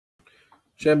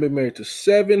She had been married to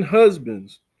 7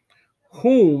 husbands,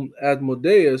 whom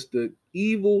Asmodeus, the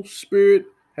evil spirit,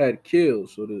 had killed.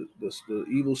 So the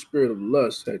evil spirit of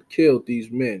lust had killed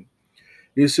these men.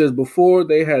 It says before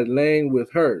they had lain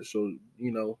with her. So,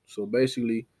 so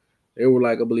basically they were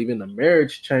like, I believe, in the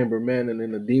marriage chamber, man, and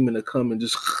then the demon would come and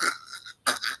just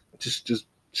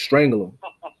strangle them.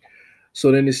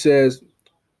 So then it says,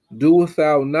 doest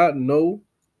thou not know,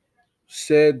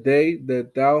 said they,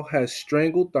 that thou hast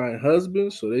strangled thine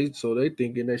husband? So they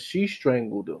thinking that she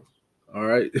strangled them. All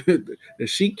right. That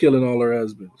she killing all her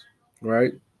husbands.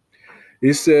 Right.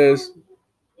 It says,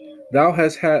 thou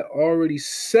hast had already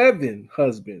 7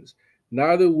 husbands,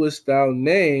 neither wast thou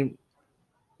named,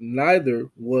 neither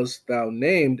was thou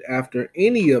named after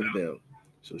any of them.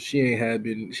 So she ain't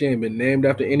been named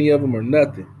after any of them or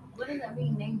nothing. What does that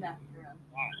mean, named after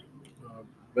them?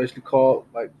 Basically called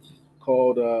like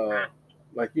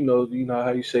you know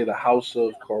how you say the house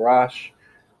of Korash,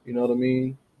 you know what I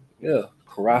mean? Yeah,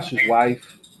 Korash's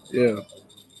wife. Yeah.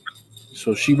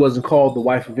 So she wasn't called the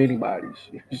wife of anybody.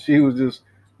 She was just,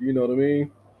 you know what I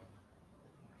mean?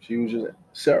 She was just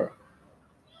Sarah.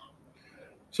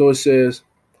 So it says,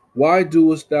 why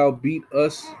doest thou beat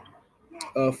us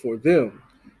for them?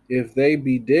 If they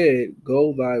be dead,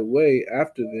 go thy way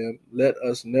after them. Let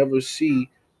us never see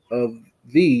of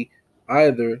thee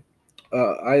either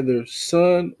either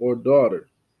son or daughter.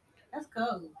 That's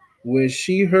cold. When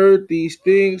she heard these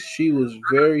things, she was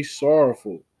very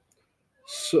sorrowful,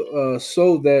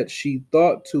 so that she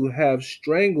thought to have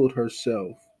strangled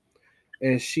herself.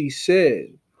 And she said,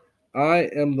 I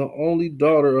am the only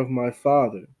daughter of my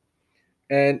father,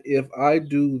 and if I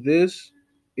do this,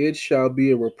 it shall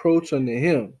be a reproach unto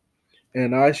him,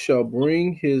 and I shall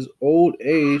bring his old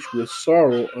age with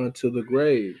sorrow unto the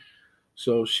grave.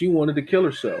 So she wanted to kill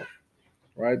herself,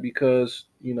 right? Because,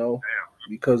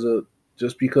 because of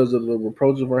because of the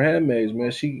reproach of her handmaids, man.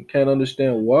 She can't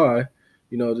understand why,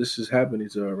 this is happening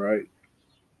to her, right?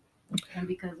 And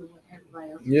because of what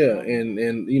everybody else was Yeah, saying.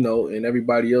 and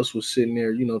everybody else was sitting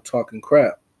there, talking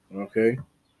crap. Okay.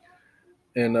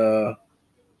 And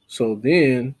so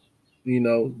then,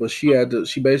 but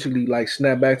she basically like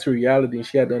snapped back to reality, and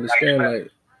she had to understand,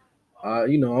 like,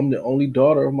 I'm the only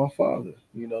daughter of my father.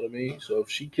 You know what I mean? So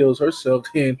if she kills herself,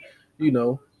 then, you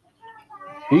know,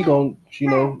 he gon'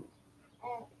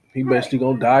 he basically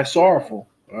gonna die sorrowful.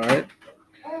 All right.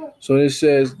 So it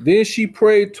says, then she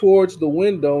prayed towards the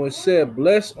window and said,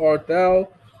 blessed art thou,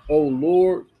 O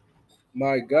Lord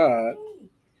my God,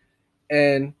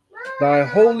 and thy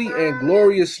holy and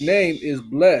glorious name is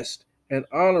blessed and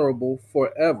honorable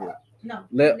forever. No.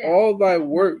 Let all thy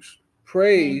works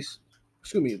praise,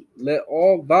 let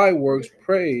all thy works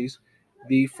praise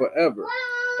thee forever.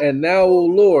 And now, O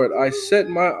Lord, I set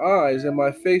my eyes and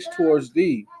my face towards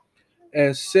thee,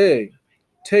 and say,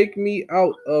 take me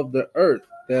out of the earth,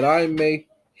 that I may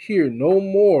hear no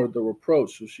more the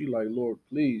reproach. So she like, Lord,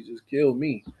 please just kill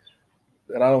me,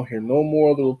 that I don't hear no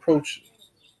more of the reproach.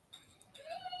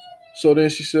 So then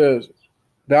she says,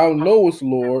 thou knowest,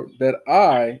 Lord, that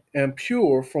I am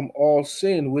pure from all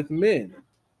sin with men.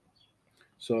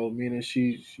 So meaning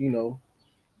she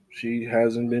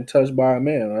hasn't been touched by a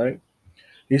man, right?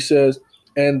 He says,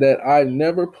 and that I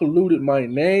never polluted my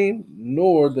name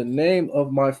nor the name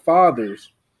of my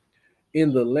fathers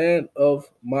in the land of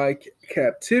my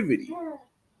captivity.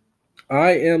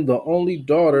 I am the only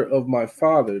daughter of my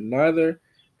father, neither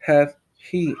hath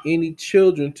he any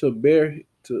children to bear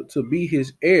to be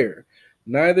his heir,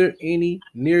 neither any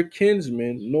near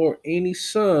kinsman, nor any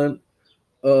son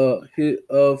of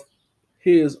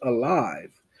his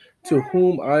alive, to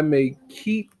whom I may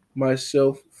keep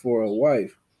myself for a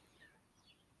wife.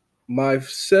 My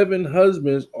 7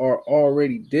 husbands are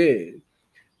already dead,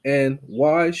 and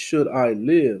why should I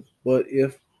live? But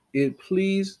if it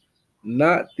please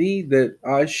not thee that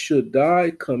I should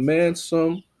die, command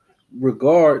some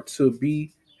regard to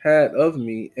be had of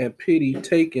me, and pity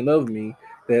taken of me,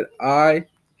 that I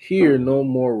hear no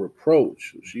more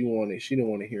reproach. She didn't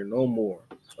want to hear no more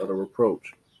of the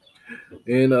reproach.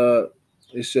 And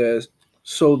it says,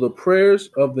 so the prayers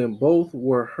of them both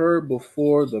were heard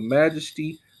before the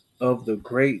majesty of the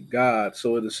great God.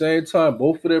 So at the same time,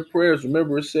 both of their prayers,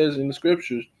 remember it says in the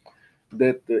scriptures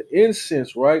that the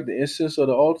incense, right? The incense of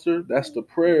the altar, that's the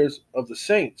prayers of the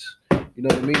saints. You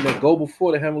know what I mean? That go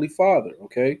before the Heavenly Father,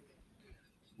 okay?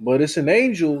 But it's an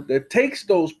angel that takes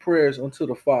those prayers unto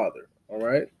the Father, all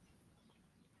right?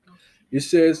 It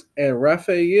says, and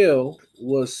Raphael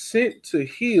was sent to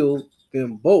heal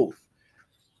them both.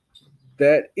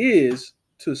 That is,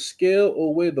 to scale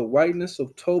away the whiteness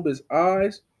of Tobit's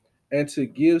eyes and to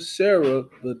give Sarah,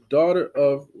 the daughter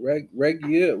of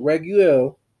Regel,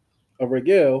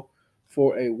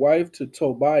 for a wife to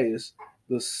Tobias,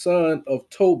 the son of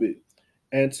Tobit,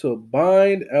 and to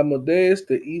bind Amadeus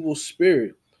the evil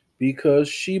spirit, because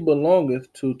she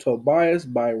belongeth to Tobias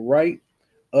by right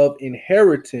of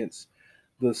inheritance.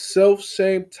 The self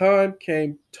same time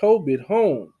came Tobit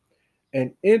home,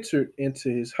 and entered into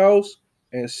his house,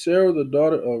 and Sarah the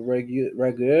daughter of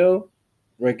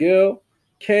Regel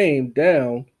came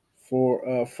down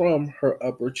from her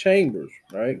upper chambers.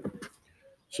 Right.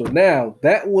 So now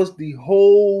that was the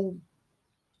whole.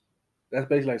 That's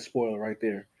basically like spoiler right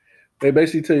there. They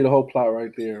basically tell you the whole plot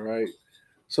right there, right?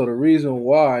 So the reason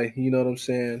why, you know what I'm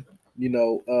saying, you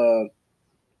know,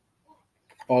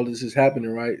 all this is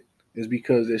happening, right, is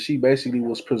because that she basically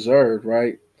was preserved,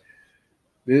 right?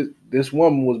 This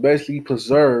woman was basically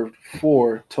preserved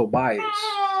for Tobias,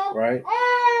 right?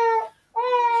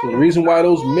 So the reason why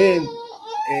those men,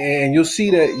 and you'll see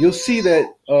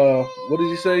that, what did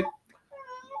he say?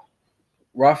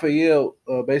 Raphael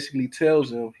basically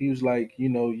tells him, he was like,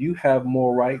 you have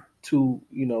more right to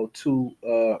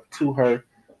her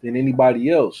than anybody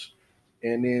else.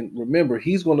 And then remember,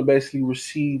 he's going to basically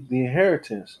receive the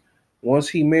inheritance. Once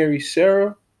he marries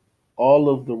Sarah, all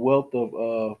of the wealth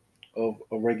of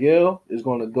Regel is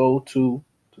going to go to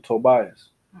Tobias,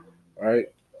 right?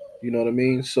 You know what I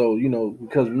mean? So,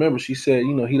 because remember, she said,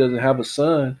 he doesn't have a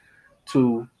son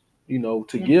to,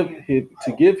 to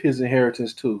give his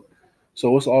inheritance to.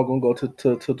 So it's all gonna go to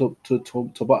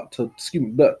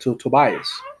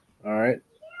Tobias. All right.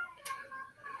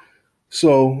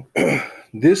 So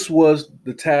this was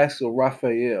the task of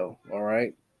Raphael. All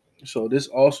right. So this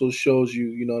also shows you,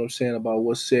 you know what I'm saying, about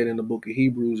what's said in the book of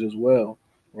Hebrews as well,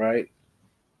 right?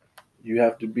 You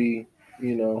have to be,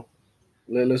 you know,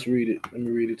 let's read it. Let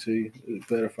me read it to you. It's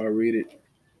better if I read it.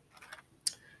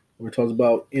 Where it talks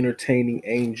about entertaining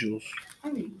angels.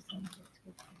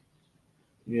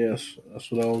 Yes,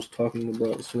 that's what I was talking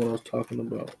about. That's what I was talking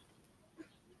about.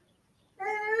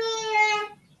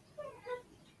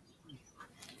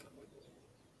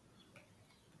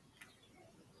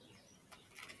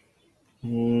 I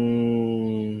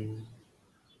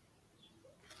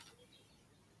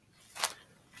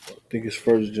think it's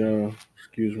First John.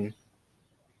 Excuse me.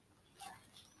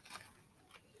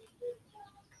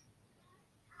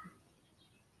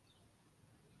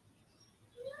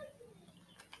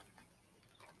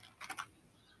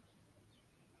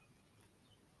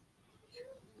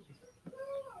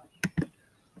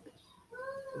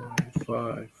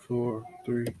 Five, four,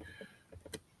 three.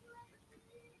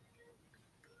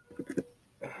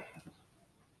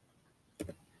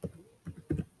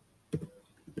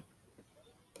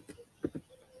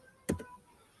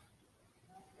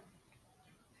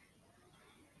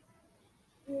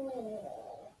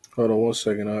 Hold on 1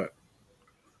 second.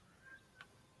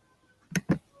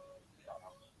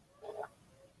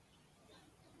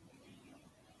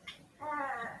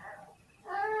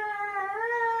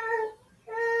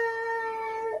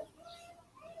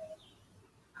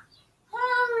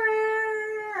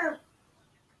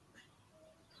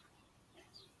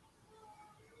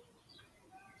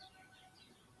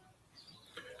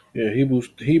 Yeah, Hebrews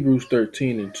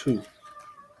 13:2.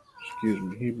 Excuse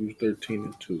me, Hebrews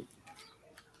 13:2.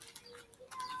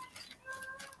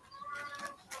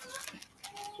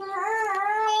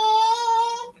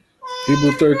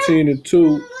 Hebrews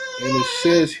 13:2, and it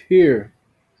says here.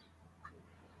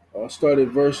 I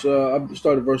started verse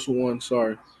 1.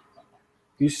 Sorry.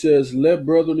 He says, "Let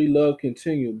brotherly love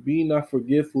continue. Be not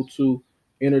forgetful to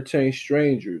entertain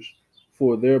strangers,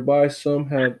 for thereby some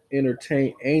have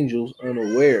entertained angels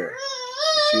unaware."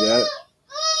 You see that?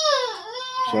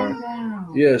 Sorry.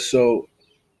 Yeah. So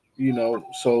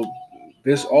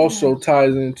this also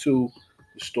ties into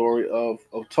the story of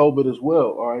Tobit as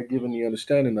well. All right, given the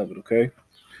understanding of it. Okay.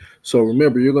 So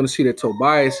remember, you're going to see that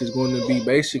Tobias is going to be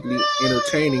basically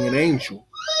entertaining an angel.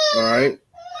 All right.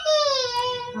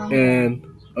 And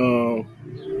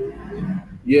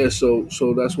yeah, so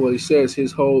that's what he says.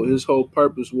 His whole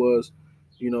purpose was,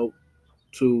 you know,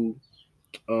 to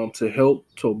help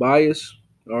Tobias,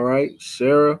 all right,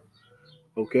 Sarah,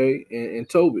 okay, and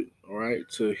Tobit, all right,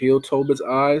 to heal Tobit's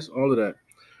eyes, all of that.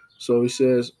 So he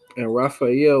says, and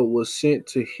Raphael was sent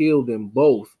to heal them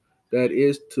both, that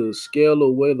is, to scale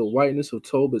away the whiteness of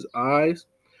Tobit's eyes,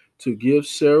 to give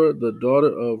Sarah, the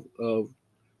daughter of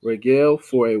Regel,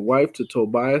 for a wife to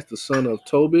Tobias, the son of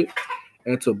Tobit,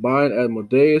 and to bind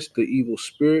Asmodeus, the evil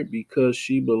spirit, because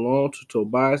she belonged to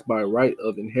Tobias by right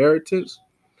of inheritance.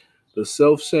 The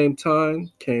self same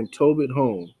time came Tobit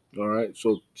home. All right,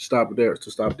 so stop there.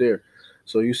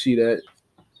 So you see that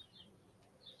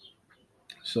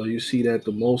So you see that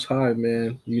the Most High,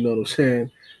 man, you know what I'm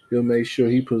saying? He'll make sure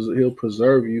he'll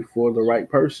preserve you for the right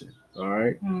person. All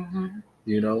right?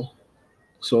 You know.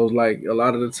 So it's like a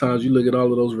lot of the times you look at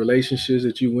all of those relationships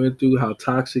that you went through, how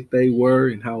toxic they were,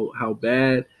 and how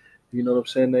bad, you know what I'm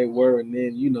saying, they were, and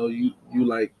then you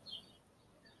like,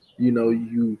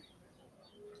 you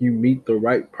meet the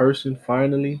right person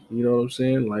finally. You know what I'm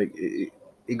saying? Like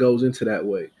it goes into that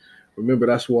way. Remember,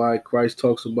 that's why Christ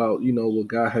talks about, what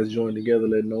God has joined together,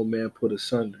 let no man put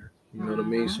asunder. You know what I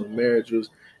mean? So marriage is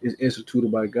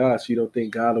instituted by God. So you don't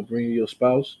think God will bring you your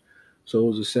spouse. So it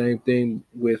was the same thing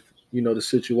with, the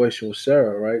situation with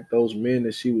Sarah, right? Those men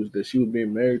that she was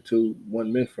being married to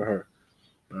weren't meant for her.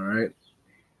 All right.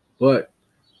 But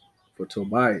for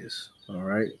Tobias, all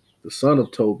right, the son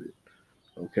of Tobit,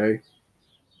 okay,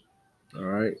 all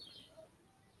right.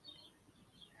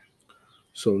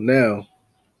 So now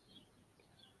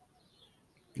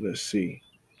let's see.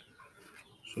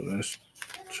 So that's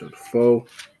chapter 4.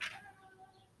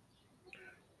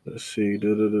 Let's see. Da,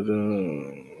 da, da,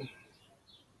 da.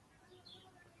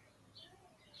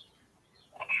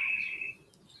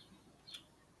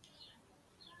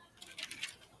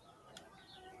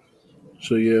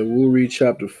 So yeah, we'll read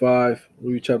chapter 5.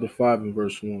 We'll read chapter 5 and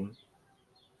verse 1.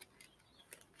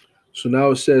 So now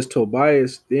it says,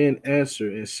 Tobias then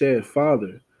answered and said,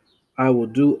 Father, I will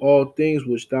do all things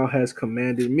which thou hast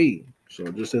commanded me. So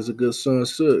just as a good son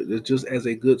should. Just as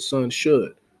a good son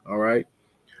should. All right.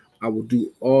 I will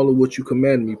do all of what you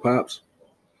command me, Pops.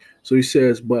 So he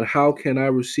says, but how can I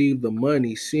receive the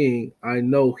money seeing I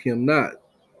know him not?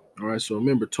 All right. So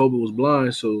remember, Tobit was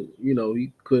blind, so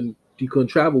he couldn't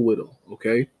travel with him.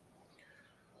 Okay.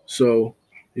 So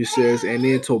it says, and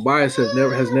then Tobias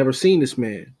has never seen this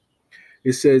man.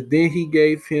 It says, then he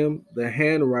gave him the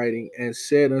handwriting and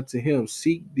said unto him,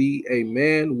 seek thee a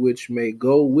man which may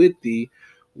go with thee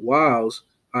whiles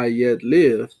I yet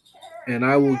live, and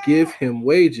I will give him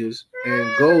wages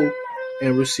and go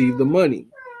and receive the money.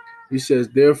 He says,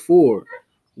 therefore,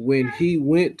 when he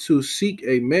went to seek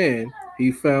a man,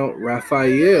 he found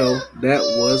Raphael that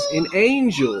was an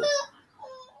angel.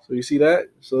 So you see that?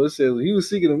 So it says when he was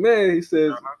seeking a man, he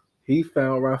says he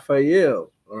found Raphael.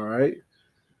 All right.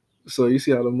 So you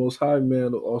see how the Most High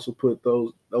Man will also put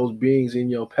those beings in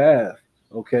your path,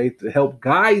 okay, to help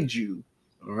guide you.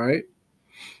 All right.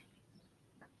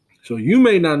 So you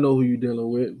may not know who you're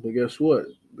dealing with, but guess what?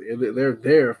 They're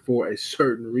there for a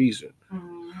certain reason.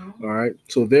 All right.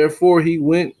 So therefore, he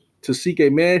went to seek a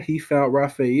man. He found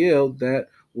Raphael that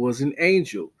was an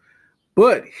angel,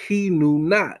 but he knew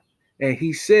not. And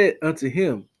he said unto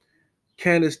him,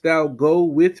 canst thou go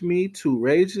with me to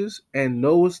Rages, and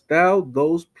knowest thou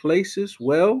those places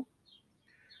well?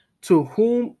 To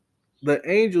whom the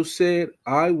angel said,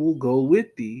 I will go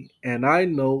with thee, and I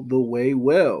know the way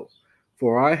well,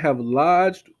 for I have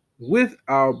lodged with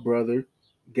our brother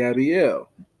Gabriel.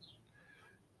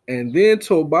 And then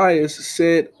Tobias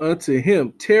said unto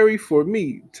him, tarry for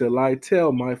me till I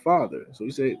tell my father. So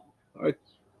he said, all right,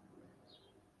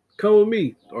 come with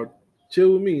me or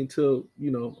chill with me until,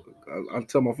 I'll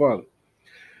tell my father.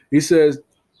 He says,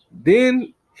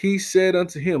 then he said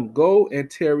unto him, go and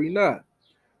tarry not.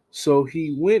 So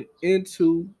he went in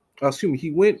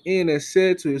and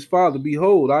said to his father,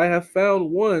 behold, I have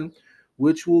found one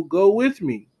which will go with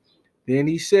me. Then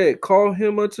he said, call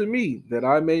him unto me, that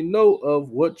I may know of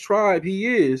what tribe he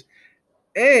is,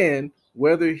 and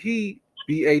whether he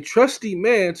be a trusty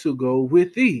man to go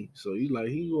with thee. So he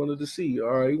wanted to see,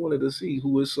 all right, he wanted to see who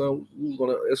was going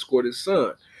to escort his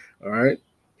son. All right.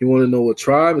 He wanted to know what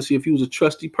tribe and see if he was a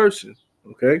trusty person.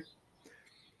 Okay.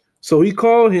 So he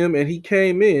called him and he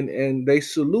came in and they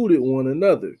saluted one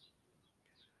another.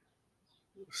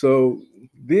 So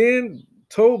then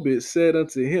Tobit said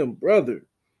unto him, brother,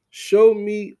 show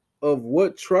me of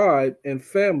what tribe and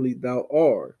family thou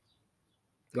art.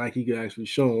 Like he could actually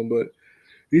show him, but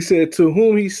he said, to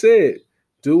whom he said,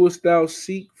 doest thou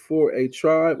seek for a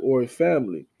tribe or a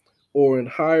family, or an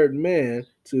hired man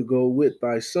to go with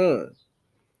thy son?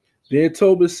 Then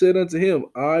Tobit said unto him,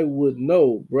 I would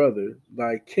know, brother,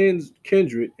 thy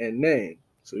kindred and name.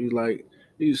 So he's like,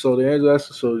 so the angel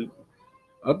asked, so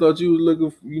I thought you was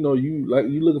looking for,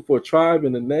 you looking for a tribe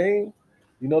and a name,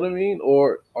 you know what I mean?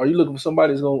 Or are you looking for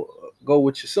somebody that's gonna go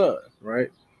with your son, right?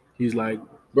 He's like,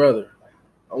 brother,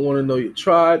 I want to know your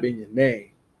tribe and your name.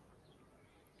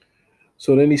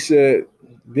 So then he said,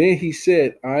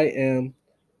 I am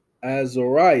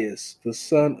Azarias, the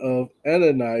son of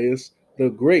Ananias the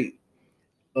great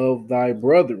of thy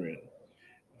brethren.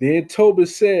 Then Tobit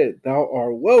said, thou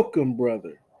art welcome,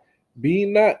 brother. Be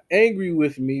not angry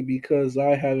with me because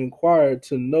I have inquired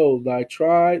to know thy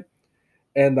tribe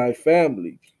and thy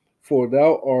family, for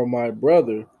thou art my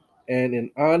brother, and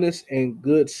an honest and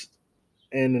good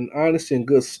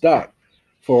stock.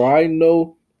 For I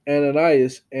know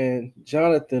Ananias and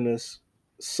Jonathanus,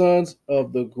 sons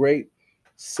of the great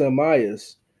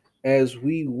Samias, as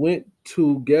we went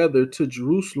together to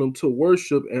Jerusalem to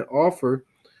worship and offered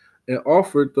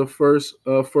the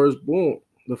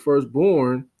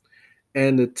firstborn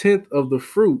and the tenth of the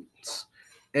fruits,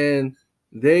 and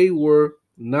they were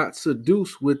not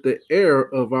seduced with the error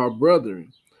of our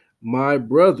brethren. My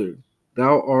brother,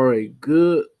 thou art a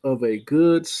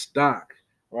good stock.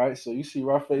 Right? So you see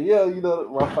Raphael,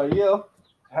 Raphael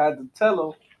had to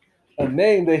tell him a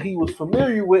name that he was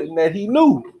familiar with and that he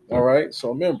knew. All right. So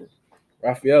remember,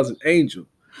 Raphael's an angel.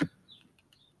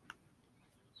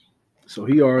 So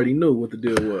he already knew what the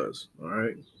deal was. All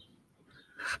right.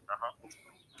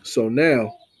 So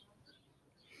now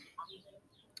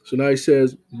So now he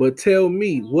says, "But tell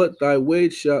me, what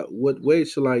wage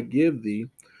shall I give thee?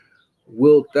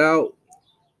 Wilt thou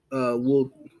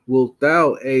wilt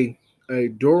thou a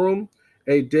durum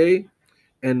a day,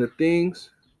 and the things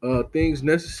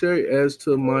necessary as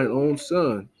to mine own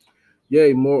son?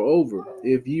 Yea, moreover,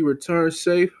 if ye return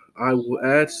safe, I will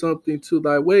add something to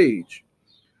thy wage."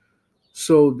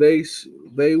 So they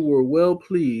were well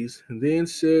pleased. And then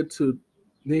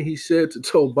he said to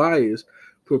Tobias,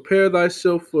 "Prepare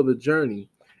thyself for the journey,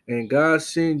 and God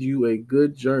send you a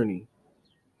good journey."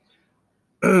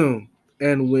 And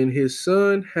when his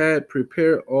son had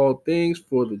prepared all things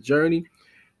for the journey,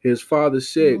 his father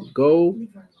said, "Go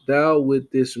thou with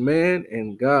this man,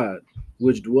 and God,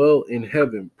 which dwell in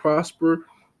heaven, prosper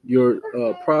your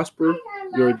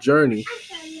journey,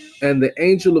 and the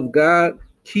angel of God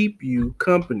keep you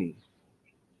company."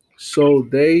 So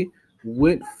they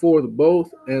went forth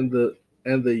both, and the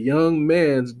young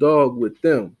man's dog with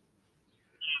them.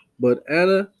 But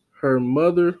Anna, his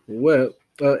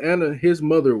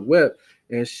mother, wept,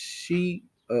 and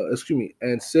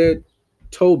and said,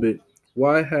 "Tobit,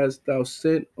 why hast thou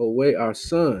sent away our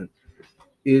son?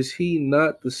 Is he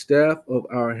not the staff of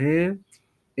our hand,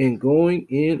 in going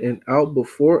in and out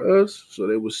before us?" So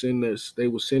they would send this. They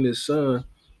would send his son.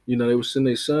 They would send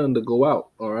their son to go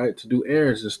out, all right, to do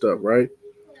errands and stuff, right?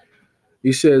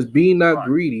 He says, "Be not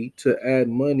greedy to add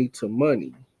money to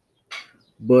money,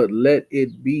 but let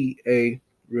it be a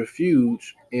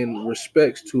refuge in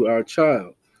respects to our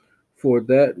child. For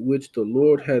that which the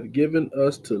Lord hath given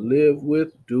us to live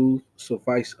with do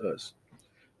suffice us."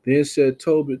 Then said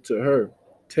Tobit to her,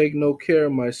 "Take no care,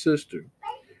 my sister.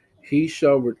 He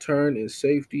shall return in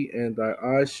safety, and thy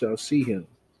eyes shall see him.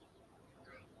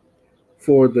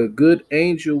 For the good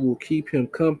angel will keep him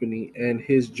company, and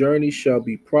his journey shall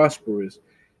be prosperous,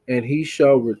 and he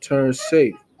shall return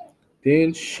safe."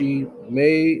 Then she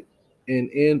made an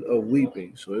end of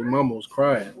weeping. So his mama was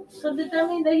crying. So did that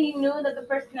mean that he knew that the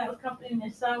person that was accompanying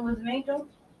his son was an angel?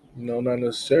 No, not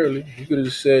necessarily. He could have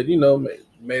just said,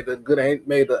 may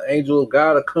the angel of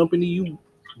God accompany you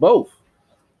both.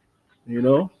 You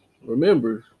know,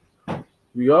 remember,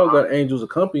 we all got angels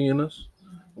accompanying us,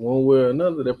 one way or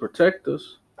another, that protect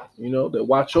us. That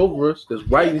watch over us. That's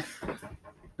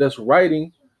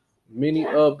writing many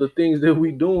of the things that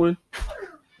we doing.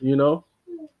 You know,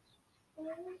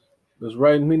 that's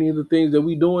writing many of the things that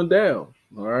we doing down.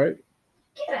 All right.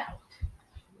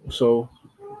 So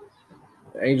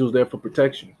the angel's there for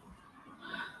protection.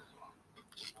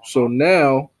 So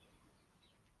now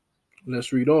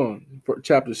let's read on for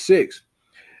chapter 6.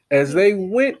 As they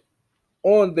went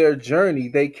on their journey,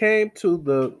 they came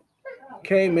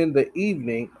in the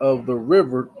evening of the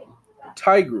river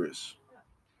Tigris,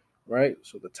 right?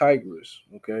 So the Tigris,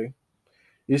 okay?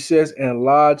 It says, and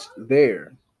lodged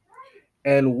there.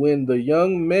 And when the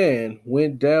young man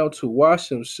went down to wash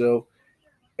himself,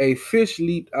 a fish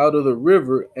leaped out of the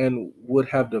river and would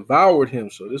have devoured him.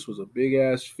 So this was a big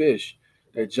ass fish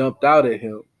that jumped out at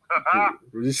him.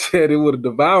 He said it would have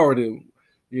devoured him,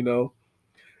 you know.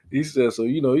 He said, so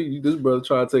this brother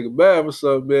trying to take a bath or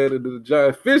something, man, and then the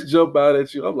giant fish jump out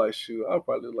at you. I'm like, shoot, I'm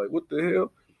probably like, what the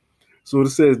hell? So it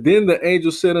says, then the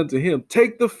angel said unto him,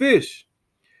 take the fish.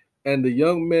 And the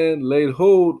young man laid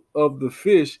hold of the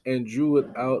fish and drew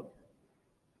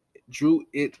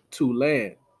it to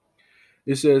land.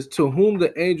 It says, to whom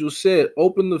the angel said,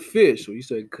 open the fish. So he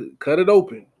said, cut it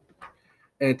open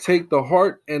and take the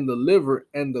heart and the liver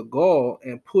and the gall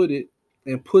and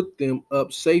put them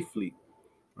up safely.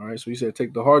 All right. So he said,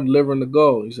 take the heart and liver and the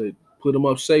gall. He said, put them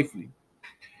up safely.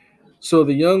 So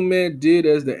the young man did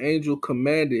as the angel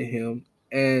commanded him,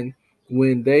 and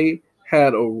when they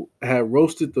had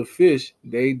roasted the fish,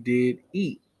 they did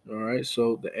eat. All right.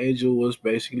 So the angel was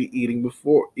basically eating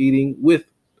with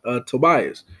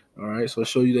Tobias. All right, so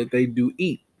show you that they do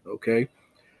eat. Okay,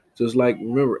 just like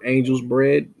remember angels'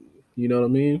 bread. You know what I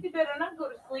mean? You better not go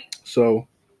to sleep. So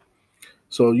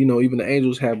even the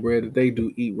angels have bread that they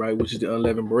do eat, right? Which is the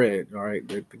unleavened bread. All right,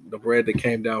 the bread that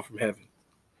came down from heaven.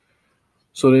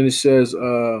 So then it says,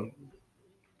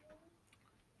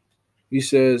 he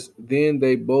says, then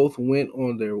they both went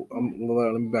on their.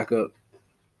 Let me back up.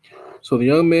 So the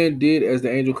young man did as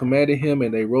the angel commanded him,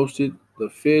 and they roasted the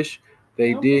fish.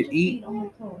 They did eat.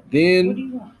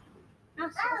 Then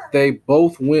they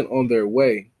both went on their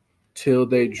way till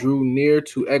they drew near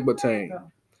to Ecbatane.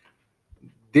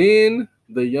 Then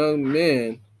the young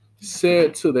man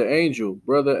said to the angel,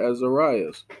 Brother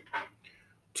Azarias,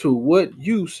 to what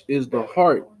use is the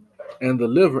heart and the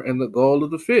liver and the gall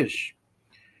of the fish?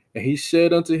 And he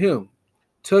said unto him,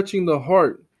 touching the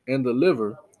heart and the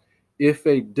liver, if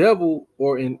a devil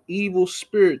or an evil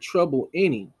spirit trouble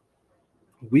any,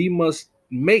 we must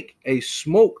make a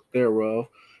smoke thereof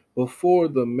before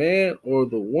the man or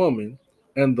the woman,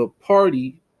 and the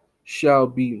party shall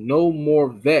be no more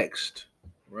vexed.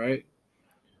 Right?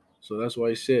 So that's why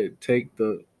he said,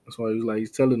 that's why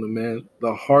he's telling the man,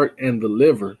 the heart and the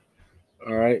liver.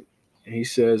 All right. And he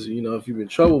says, if you've been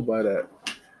troubled by that.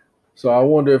 So I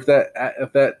wonder if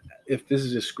this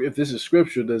is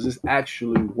scripture, does this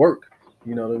actually work?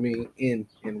 You know what I mean? In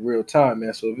real time,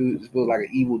 man. So if it was like an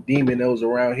evil demon that was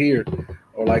around here,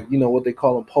 or like what they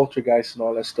call them poltergeists and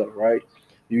all that stuff, right?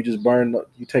 You just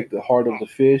you take the heart of the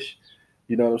fish,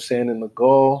 you know what I'm saying, in the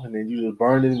gall, and then you just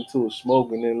burn it into a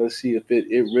smoke, and then let's see if it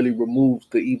really removes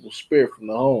the evil spirit from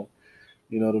the home.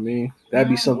 You know what I mean? That'd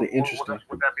be something interesting.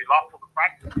 Would that be lawful to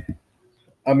practice?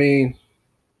 I mean,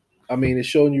 it's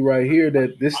showing you right here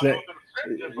that this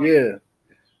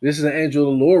is an angel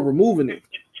of the Lord removing it.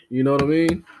 You know what I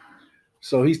mean?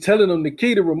 So he's telling them the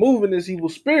key to removing this evil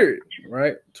spirit,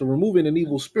 right? To removing an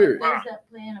evil spirit. Does that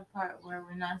play in a part where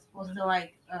we're not supposed to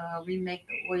remake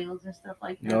the oils and stuff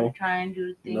like that? No. Or try and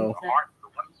do things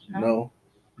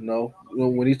No.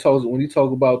 When he talk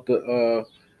about the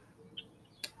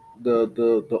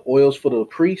oils for the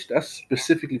priest, that's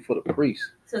specifically for the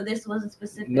priest. So this wasn't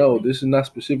specific. No, this is not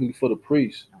specifically for the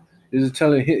priest. Okay. This is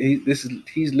telling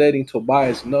he's letting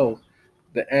Tobias know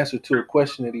the answer to a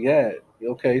question that he had.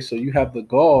 Okay, so you have the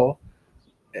gall.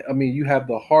 I mean, you have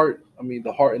the heart. I mean,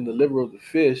 the heart and the liver of the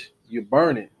fish. You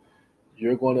burn it.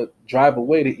 You're going to drive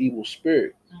away the evil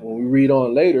spirit. And when we read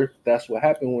on later, that's what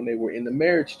happened when they were in the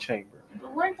marriage chamber.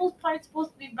 But weren't those parts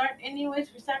supposed to be burnt anyways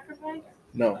for sacrifice?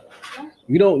 No.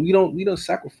 We don't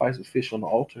sacrifice a fish on the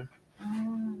altar.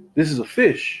 This is a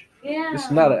fish. Yeah. This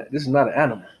is not an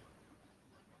animal.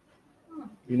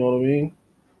 You know what I mean?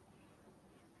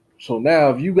 So now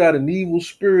if you got an evil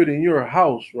spirit in your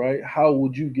house, right, how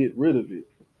would you get rid of it?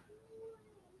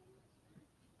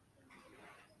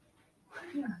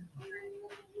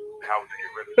 How would you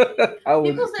get rid of it?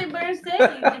 People say burn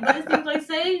sage, but it seems like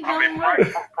sage don't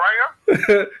work.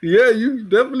 Prayer? Yeah, you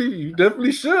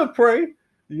definitely should pray.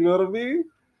 You know what I mean?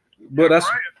 But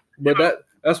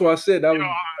that's why I said that was.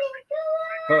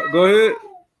 Go ahead.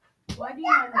 Why do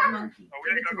you have that monkey? So we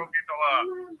ain't gonna go get no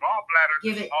gallbladder.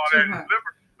 Give it all to that her.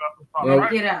 Liver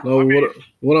stuff. Get out. No,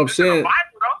 what I'm saying. Bible,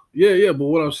 yeah, but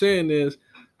what I'm saying is,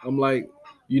 I'm like,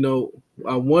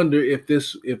 I wonder if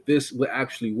this would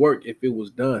actually work if it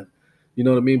was done. You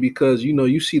know what I mean? Because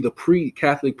you see the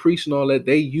Catholic priests and all that,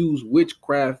 they use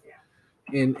witchcraft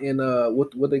in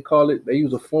what they call it. They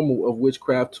use a form of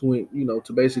witchcraft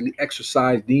to basically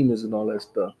exorcise demons and all that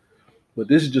stuff. But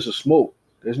this is just a smoke.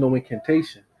 There's no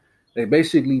incantation. They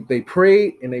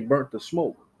prayed and they burnt the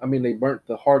smoke. I mean, they burnt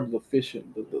the heart of the fish,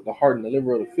 the heart and the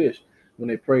liver of the fish when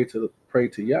they prayed to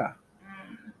Yah.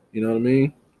 You know what I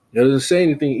mean? It doesn't say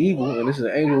anything evil, and this is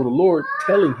an angel of the Lord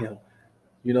telling him.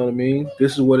 You know what I mean?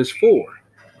 This is what it's for.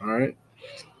 All right.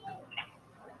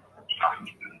 I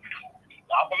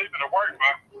believe it'll work,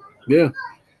 man. Yeah.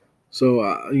 So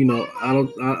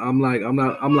I'm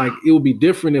like it would be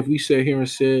different if we sat here and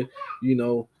said,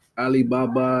 Ali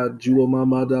Baba, Jua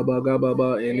Mama da Baga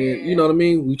Baba, and then you know what I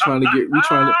mean? We trying to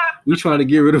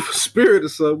get rid of a spirit or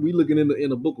something. We looking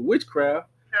in a book of witchcraft.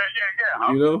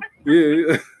 Yeah.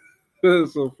 Yeah.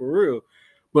 So for real.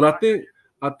 But I think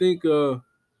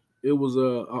it was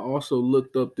I also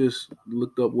looked up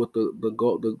what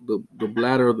the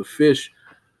bladder of the fish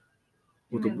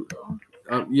with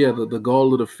the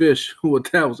gall of the fish,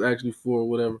 what that was actually for,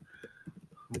 whatever.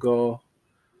 Gall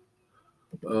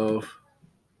of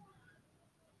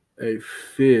a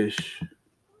fish.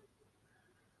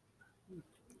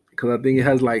 Because I think it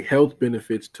has like health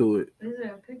benefits to it. Is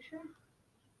there a picture?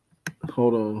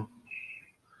 Hold on.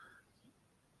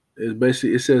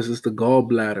 It says it's the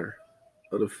gallbladder.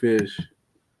 of the fish.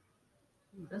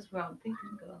 That's where I'm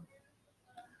thinking of.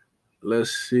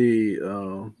 Let's see.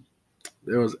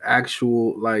 There was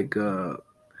actual like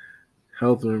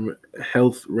health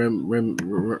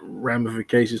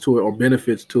ramifications to it or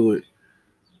benefits to it.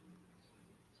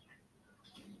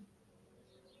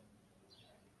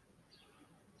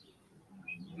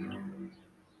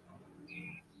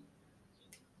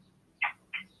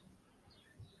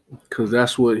 Because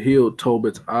that's what healed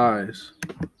Tobit's eyes.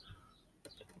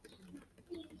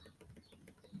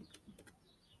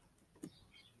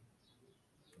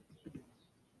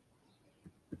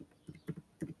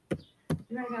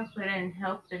 You know, I gotta put in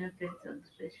health benefits of the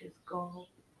fish's gall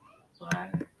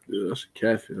bladder. Yeah, that's a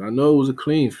catfish. I know it was a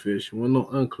clean fish. It wasn't no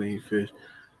unclean fish.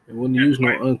 It wouldn't use no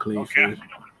unclean Okay. fish. Like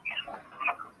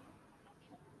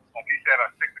he said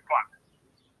at 6 o'clock.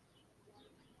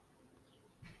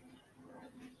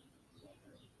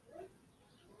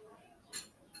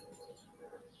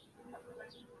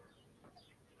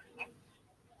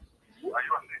 Are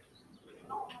you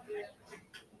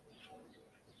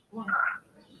What?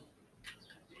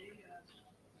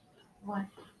 What?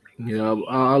 Yeah,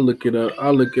 I'll look it up.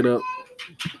 I'll look it up.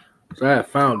 So I have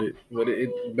found it, but it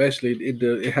basically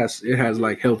it has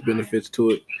like health benefits to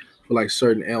it for like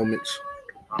certain ailments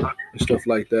and stuff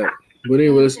like that. But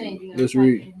anyway, let's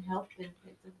read. Health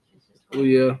benefits of the fish's Oh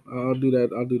yeah, I'll do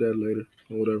that. I'll do that later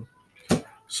or whatever.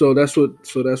 So that's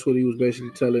what he was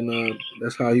basically telling.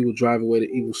 That's how he would drive away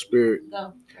the evil spirit.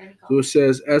 Go. So it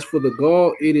says, as for the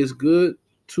gall, it is good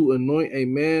to anoint a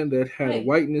man that had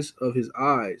whiteness of his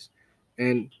eyes,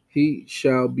 and he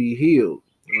shall be healed.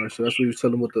 All right, so that's what he was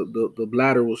telling what the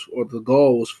bladder was or the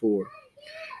gall was for.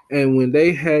 And when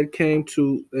they had came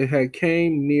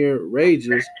near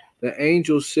Rages, the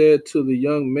angel said to the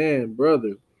young man,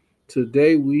 brother,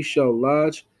 today we shall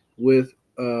lodge with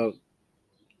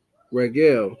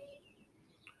Regel,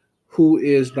 who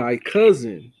is thy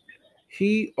cousin.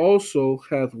 He also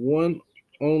hath one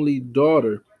only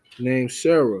daughter named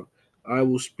Sarah. I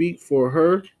will speak for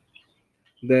her,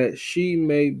 that she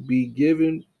may be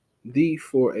given thee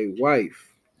for a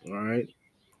wife. All right.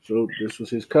 So this was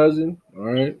his cousin.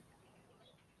 All right.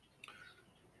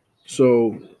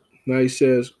 So now he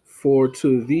says, for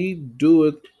to thee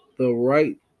doeth the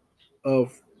right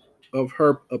of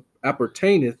her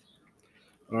appertaineth.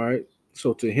 All right.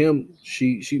 So to him,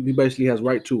 she basically has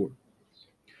right to her.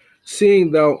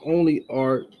 Seeing thou only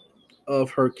art of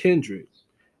her kindred,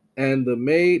 and the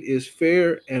maid is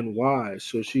fair and wise.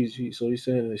 So so he's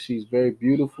saying that she's very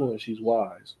beautiful and she's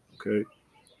wise. Okay.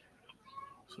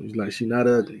 So he's like, she's not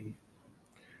ugly.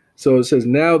 So it says,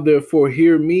 now therefore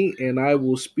hear me, and I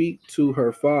will speak to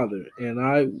her father,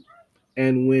 and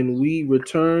when we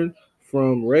return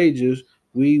from Rages,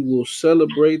 we will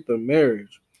celebrate the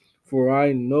marriage. For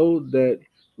I know that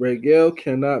Regel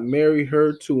cannot marry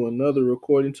her to another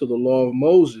according to the law of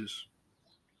Moses,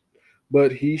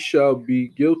 but he shall be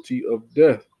guilty of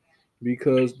death,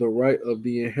 because the right of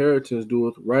the inheritance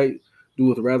doeth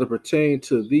rather pertain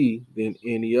to thee than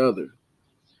any other.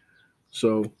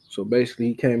 So basically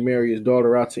he can't marry his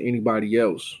daughter out to anybody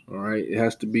else. All right. It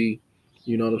has to be,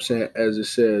 you know what I'm saying, as it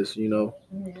says,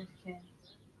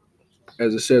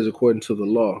 as it says according to the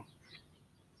law.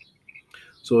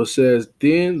 So it says,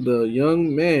 then the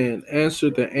young man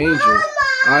answered the angel,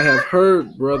 I have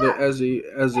heard, brother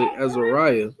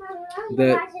Azariah,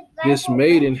 that this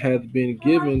maiden hath been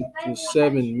given to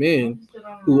 7 men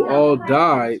who all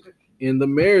died in the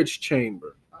marriage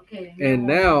chamber. And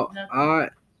now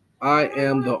I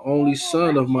am the only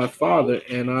son of my father,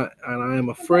 and I am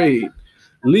afraid,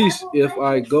 lest if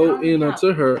I go in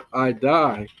unto her, I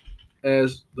die,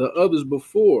 as the others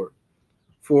before.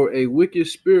 For a wicked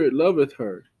spirit loveth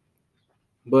her,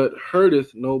 but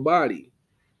hurteth nobody.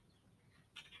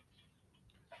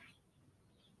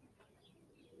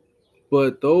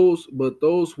 But those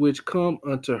which come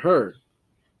unto her,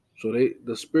 so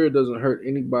the spirit doesn't hurt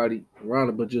anybody around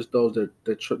her, but just those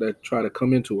that try to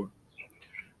come into her.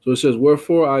 So it says,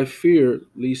 wherefore I fear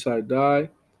lest I die,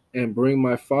 and bring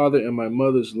my father and my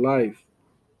mother's life,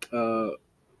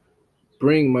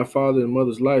 bring my father and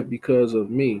mother's life because of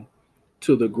me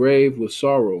to the grave with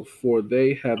sorrow, for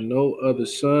they have no other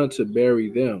son to bury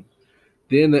them.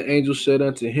 Then the angel said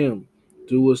unto him,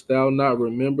 doest thou not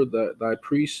remember the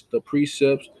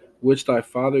precepts which thy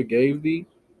father gave thee,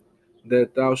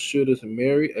 that thou shouldest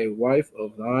marry a wife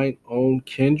of thine own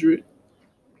kindred?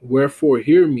 Wherefore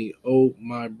hear me, O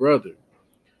my brother,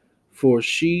 for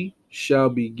she shall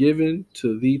be given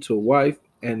to thee to wife,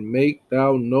 and make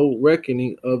thou no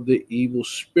reckoning of the evil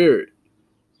spirit.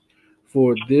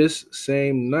 For this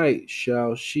same night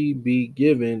shall she be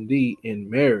given thee in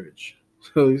marriage.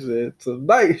 So he said,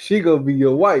 tonight she gonna be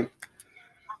your wife.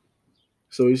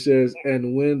 So he says,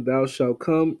 and when thou shalt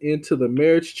come into the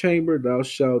marriage chamber, thou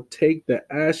shalt take the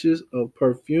ashes of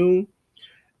perfume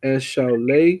and shalt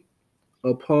lay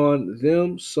upon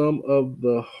them some of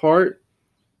the heart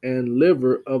and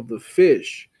liver of the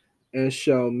fish, and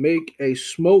shall make a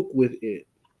smoke with it.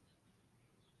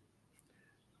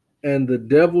 And the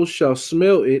devil shall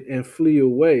smell it and flee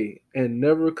away, and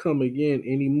never come again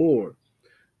any more.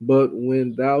 But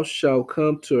when thou shalt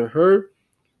come to her,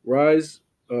 rise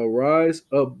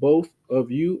up both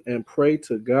of you and pray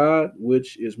to God,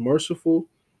 which is merciful,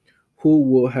 who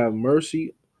will have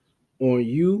mercy on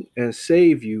you and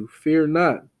save you. Fear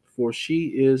not, for she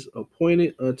is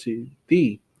appointed unto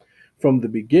thee from the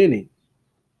beginning.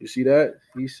 You see that?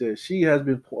 He says, she has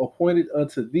been appointed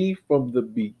unto thee from the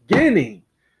beginning.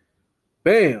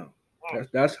 Bam.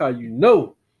 That's how you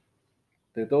know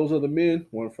that those other men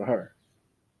weren't for her.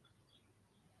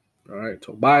 All right.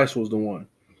 Tobias was the one.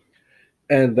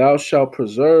 And thou shalt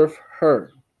preserve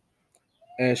her,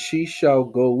 and she shall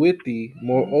go with thee.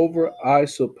 Moreover, I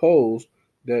suppose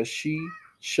that she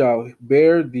shall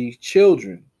bear thee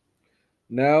children.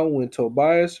 Now, when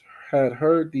Tobias had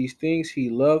heard these things, he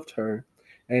loved her,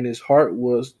 and his heart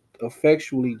was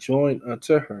effectually joined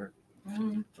unto her.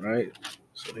 Right?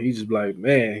 So he's just like,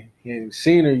 man, he ain't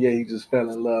seen her yet. He just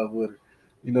fell in love with her.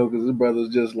 Because his brother's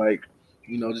just like,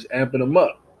 just amping him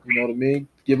up. You know what I mean?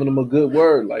 Giving him a good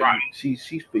word. Like, she's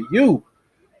for you.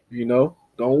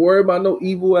 Don't worry about no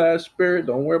evil ass spirit.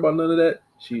 Don't worry about none of that.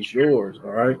 She's yours.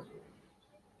 All right.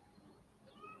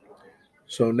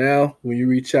 So now, when you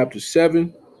read chapter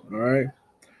 7, all right,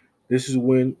 this is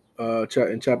when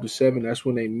in chapter 7, that's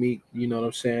when they meet. You know what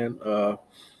I'm saying?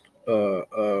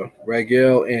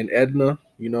 Raguel and Edna.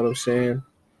 You know what I'm saying?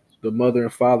 The mother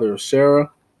and father of Sarah.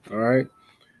 All right.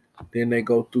 Then they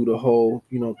go through the whole,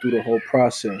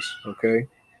 process. Okay.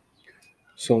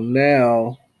 So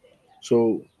now,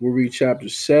 we'll read chapter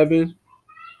 7.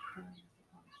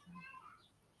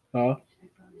 Huh?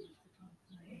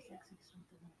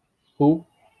 Who?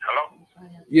 Hello?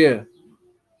 Yeah.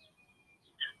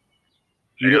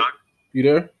 Leon? You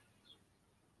there?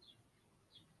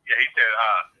 Yeah, he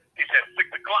said 6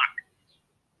 o'clock.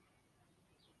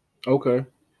 Okay.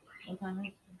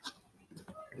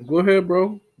 Go ahead,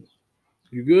 bro.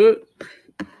 You good?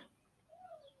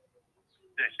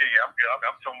 Yeah, I'm good.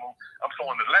 I'm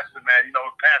showing the lesson, man.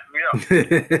 Pass me up. You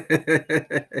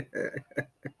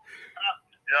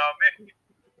know what I mean?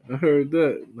 I heard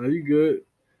that. Now you good.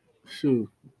 Shoot.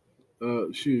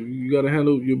 You gotta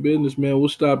handle your business, man. We'll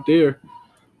stop there.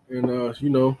 And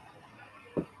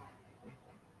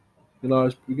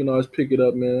we can always pick it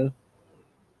up, man,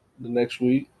 the next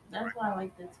week. That's why I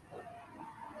like this book.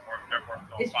 Work's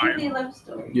on It's fire. truly a love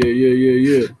story.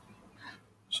 Yeah.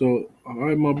 So, all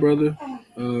right, my brother.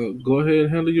 Go ahead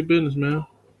and handle your business, man. All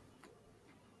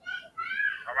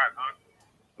right,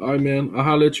 man. All right, man. I'll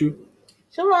holler at you.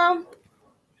 Shalom.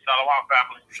 Shalom,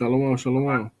 family.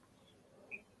 Shalom.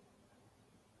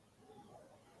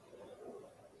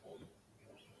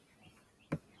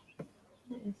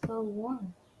 It's so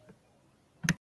warm.